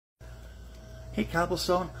Hey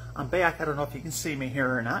Cobblestone, I'm back. I don't know if you can see me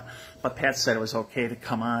here or not, but Pat said it was okay to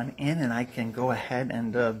come on in and I can go ahead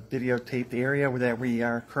and videotape the area that we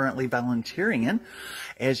are currently volunteering in.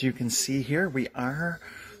 As you can see here, we are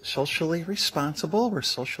socially responsible. We're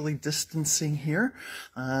socially distancing here,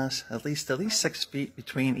 at least 6 feet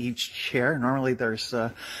between each chair. Normally there's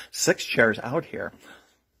 6 chairs out here.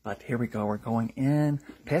 But here we go, we're going in.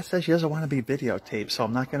 Pat says she doesn't want to be videotaped, so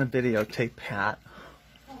I'm not going to videotape Pat.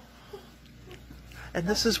 And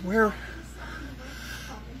this is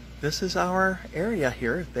our area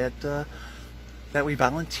here that we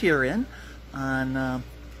volunteer in on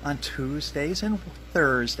Tuesdays and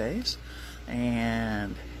Thursdays.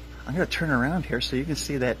 And I'm going to turn around here so you can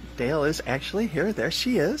see that Dale is actually here. There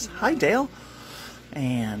she is. Hi, Dale.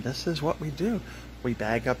 And this is what we do. We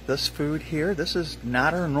bag up this food here. This is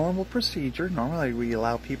not our normal procedure. Normally we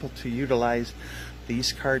allow people to utilize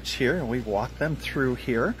these carts here and we walk them through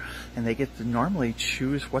here and they get to normally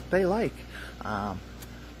choose what they like.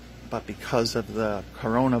 But because of the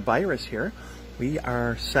coronavirus here, we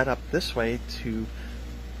are set up this way to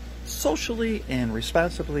socially and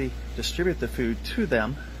responsibly distribute the food to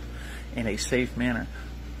them in a safe manner.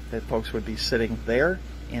 That folks would be sitting there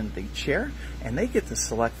in the chair and they get to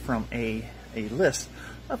select from a list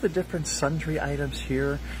of the different sundry items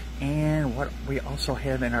here and what we also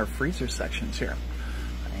have in our freezer sections here.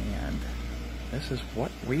 And this is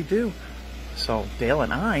what we do. So Dale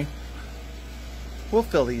and I will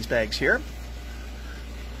fill these bags here,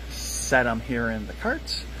 set them here in the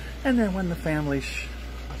carts, and then when the families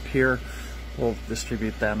appear, we'll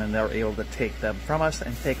distribute them and they're able to take them from us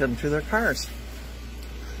and take them to their cars.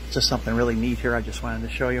 Just something really neat here I just wanted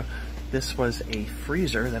to show you. This was a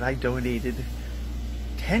freezer that I donated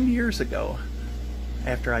 10 years ago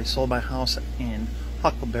after I sold my house in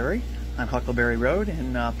Huckleberry, on Huckleberry Road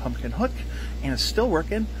in Pumpkin Hook, and it's still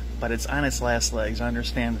working, but it's on its last legs. I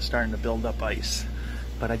understand it's starting to build up ice,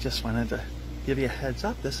 but I just wanted to give you a heads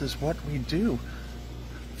up. This is what we do.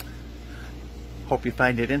 Hope you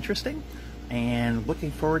find it interesting, and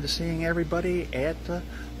looking forward to seeing everybody at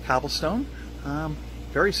Cobblestone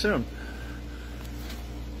very soon.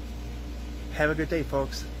 Have a good day,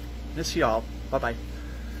 folks. Miss you all. Bye-bye.